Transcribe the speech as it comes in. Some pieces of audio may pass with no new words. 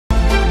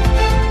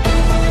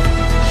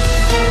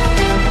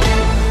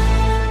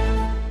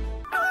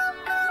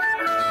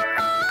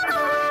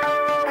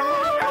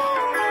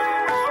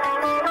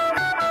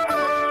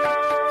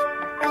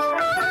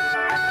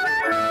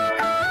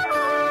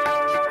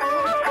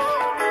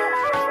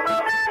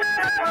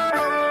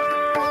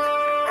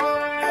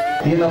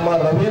ಈ ನಮ್ಮ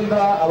ರವೀಂದ್ರ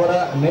ಅವರ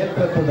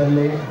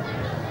ನೇತೃತ್ವದಲ್ಲಿ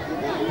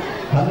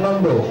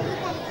 11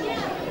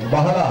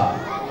 ಬಹಳ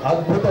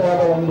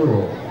ಅದ್ಭುತವಾದ ಒಂದು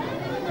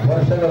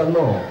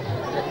ವರ್ಷಗಳನ್ನು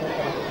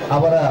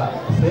ಅವರ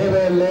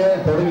ಸೇವೆಯಲ್ಲೇ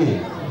ತೊಡಗಿ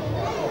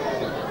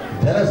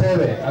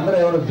ಜನಸೇವೆ ಅಂದರೆ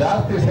ಅವರು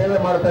ಜಾಸ್ತಿ ಸೇವೆ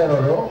ಮಾಡ್ತಾ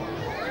ಇರೋರು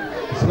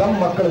ಸ್ಲಮ್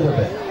ಮಕ್ಕಳ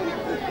ಜೊತೆ.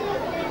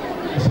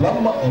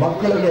 ಸ್ಲಮ್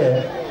ಮಕ್ಕಳಿಗೆ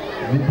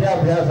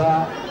ವಿದ್ಯಾಭ್ಯಾಸ,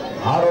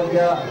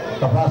 ಆರೋಗ್ಯ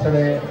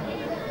ತಪಾಸಣೆ,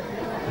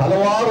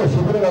 ಹಲವಾರು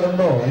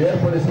ಶಿಬಿರಗಳನ್ನು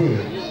ಏರ್ಪಡಿಸಿ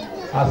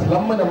ಆ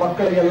ಸ್ಲಮ್ಮಿನ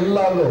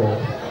ಮಕ್ಕಳಿಗೆಲ್ಲರೂ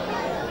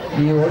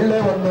ಈ ಒಳ್ಳೆ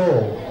ಒಂದು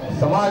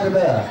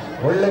ಸಮಾಜದ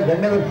ಒಳ್ಳೆ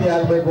ಗಣ್ಯ ವ್ಯಕ್ತಿ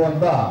ಆಗಬೇಕು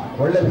ಅಂತ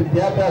ಒಳ್ಳೆ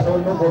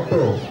ವಿದ್ಯಾಭ್ಯಾಸವನ್ನು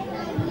ಕೊಟ್ಟು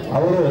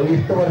ಅವರು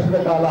ಇಷ್ಟು ವರ್ಷದ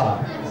ಕಾಲ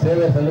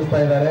ಸೇವೆ ಸಲ್ಲಿಸ್ತಾ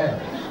ಇದ್ದಾರೆ.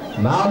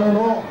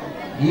 ನಾನು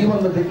ಈ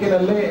ಒಂದು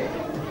ದಿಕ್ಕಿನಲ್ಲಿ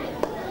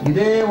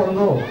ಇದೇ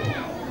ಒಂದು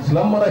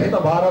ಸ್ಲಮ್ ರಹಿತ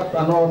ಭಾರತ್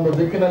ಅನ್ನೋ ಒಂದು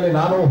ದಿಕ್ಕಿನಲ್ಲಿ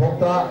ನಾನು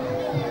ಹೋಗ್ತಾ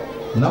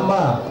ನಮ್ಮ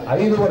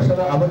 5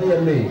 ವರ್ಷದ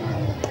ಅವಧಿಯಲ್ಲಿ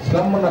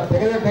ಸ್ಲಮ್ಮನ್ನು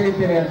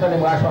ತೆಗಿತೀನಿ ಅಂತ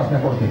ನಿಮ್ಗೆ ಆಶ್ವಾಸನೆ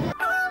ಕೊಡ್ತೀನಿ.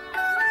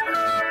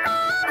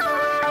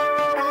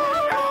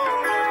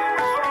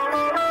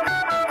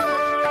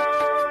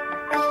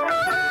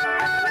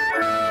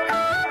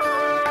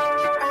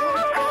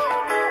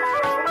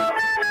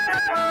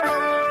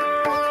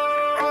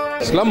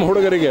 ಸ್ಲಮ್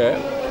ಹುಡುಗರಿಗೆ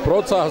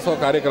ಪ್ರೋತ್ಸಾಹಿಸೋ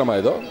ಕಾರ್ಯಕ್ರಮ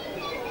ಇದು.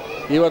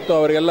 ಇವತ್ತು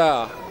ಅವರಿಗೆಲ್ಲ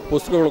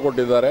ಪುಸ್ತಕಗಳು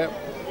ಕೊಟ್ಟಿದ್ದಾರೆ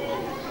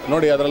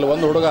ನೋಡಿ. ಅದರಲ್ಲಿ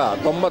ಒಂದು ಹುಡುಗ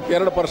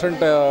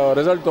 92%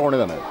 ರಿಸಲ್ಟ್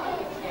ತೊಗೊಂಡಿದ್ದಾನೆ.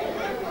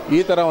 ಈ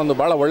ಥರ ಒಂದು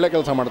ಭಾಳ ಒಳ್ಳೆ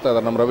ಕೆಲಸ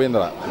ಮಾಡ್ತಾಯಿದ್ದಾರೆ ನಮ್ಮ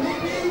ರವೀಂದ್ರ.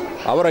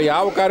 ಅವರ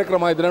ಯಾವ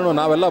ಕಾರ್ಯಕ್ರಮ ಇದ್ರೂ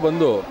ನಾವೆಲ್ಲ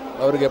ಬಂದು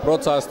ಅವರಿಗೆ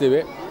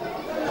ಪ್ರೋತ್ಸಾಹಿಸ್ತೀವಿ.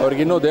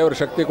 ಅವ್ರಿಗಿನ್ನೂ ದೇವರ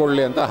ಶಕ್ತಿ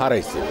ಕೊಡಲಿ ಅಂತ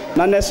ಹಾರೈಸ್ತೀವಿ.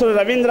 ನನ್ನ ಹೆಸರು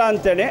ರವೀಂದ್ರ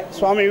ಅಂತೇಳಿ,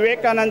 ಸ್ವಾಮಿ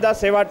ವಿವೇಕಾನಂದ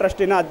ಸೇವಾ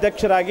ಟ್ರಸ್ಟಿನ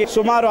ಅಧ್ಯಕ್ಷರಾಗಿ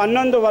ಸುಮಾರು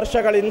 11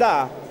 ವರ್ಷಗಳಿಂದ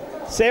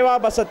ಸೇವಾ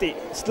ಬಸತಿ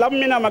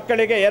ಸ್ಲಮ್ಮಿನ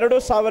ಮಕ್ಕಳಿಗೆ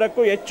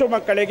 2,000ಕ್ಕೂ ಹೆಚ್ಚು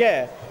ಮಕ್ಕಳಿಗೆ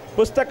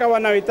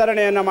ಪುಸ್ತಕವನ್ನು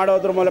ವಿತರಣೆಯನ್ನು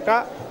ಮಾಡೋದ್ರ ಮೂಲಕ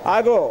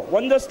ಹಾಗೂ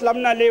ಒಂದು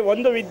ಸ್ಲಮ್ನಲ್ಲಿ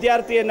ಒಂದು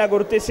ವಿದ್ಯಾರ್ಥಿಯನ್ನು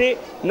ಗುರುತಿಸಿ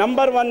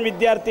ನಂಬರ್ 1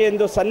 ವಿದ್ಯಾರ್ಥಿ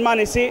ಎಂದು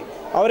ಸನ್ಮಾನಿಸಿ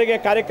ಅವರಿಗೆ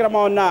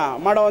ಕಾರ್ಯಕ್ರಮವನ್ನು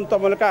ಮಾಡುವಂಥ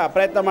ಮೂಲಕ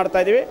ಪ್ರಯತ್ನ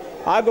ಮಾಡ್ತಾಯಿದ್ದೀವಿ.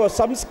 ಹಾಗೂ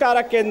ಸಂಸ್ಕಾರ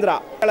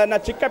ಕೇಂದ್ರಗಳನ್ನು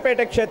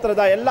ಚಿಕ್ಕಪೇಟೆ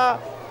ಕ್ಷೇತ್ರದ ಎಲ್ಲ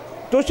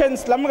ಟ್ಯೂಷನ್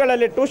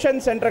ಸ್ಲಮ್ಗಳಲ್ಲಿ ಟ್ಯೂಷನ್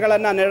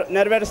ಸೆಂಟರ್ಗಳನ್ನು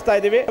ನೆರವೇರಿಸ್ತಾ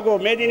ಇದ್ದೀವಿ. ಹಾಗೂ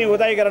ಮೇದಿನಿ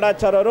ಉದಯ್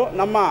ಗರಡಾಚಾರ್ಯರು,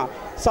 ನಮ್ಮ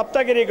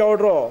ಸಪ್ತಗಿರಿ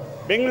ಗೌಡರು,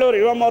 ಬೆಂಗಳೂರು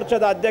ಯುವ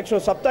ಮೋರ್ಚಾದ ಅಧ್ಯಕ್ಷರು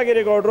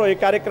ಸಪ್ತಗಿರಿ ಗೌಡರು ಈ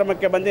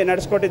ಕಾರ್ಯಕ್ರಮಕ್ಕೆ ಬಂದು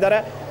ನಡೆಸ್ಕೊಟ್ಟಿದ್ದಾರೆ.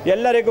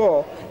 ಎಲ್ಲರಿಗೂ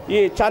ಈ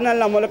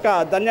ಚಾನೆಲ್ನ ಮೂಲಕ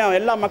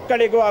ಎಲ್ಲ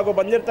ಮಕ್ಕಳಿಗೂ ಹಾಗೂ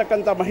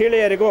ಬಂದಿರತಕ್ಕಂಥ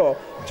ಮಹಿಳೆಯರಿಗೂ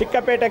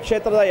ಚಿಕ್ಕಪೇಟೆ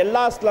ಕ್ಷೇತ್ರದ ಎಲ್ಲ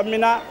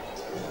ಸ್ಲಮ್ಮಿನ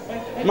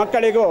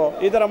ಮಕ್ಕಳಿಗೂ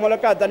ಇದರ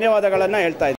ಮೂಲಕ ಧನ್ಯವಾದಗಳನ್ನು ಹೇಳ್ತಾ ಇದ್ದೀನಿ.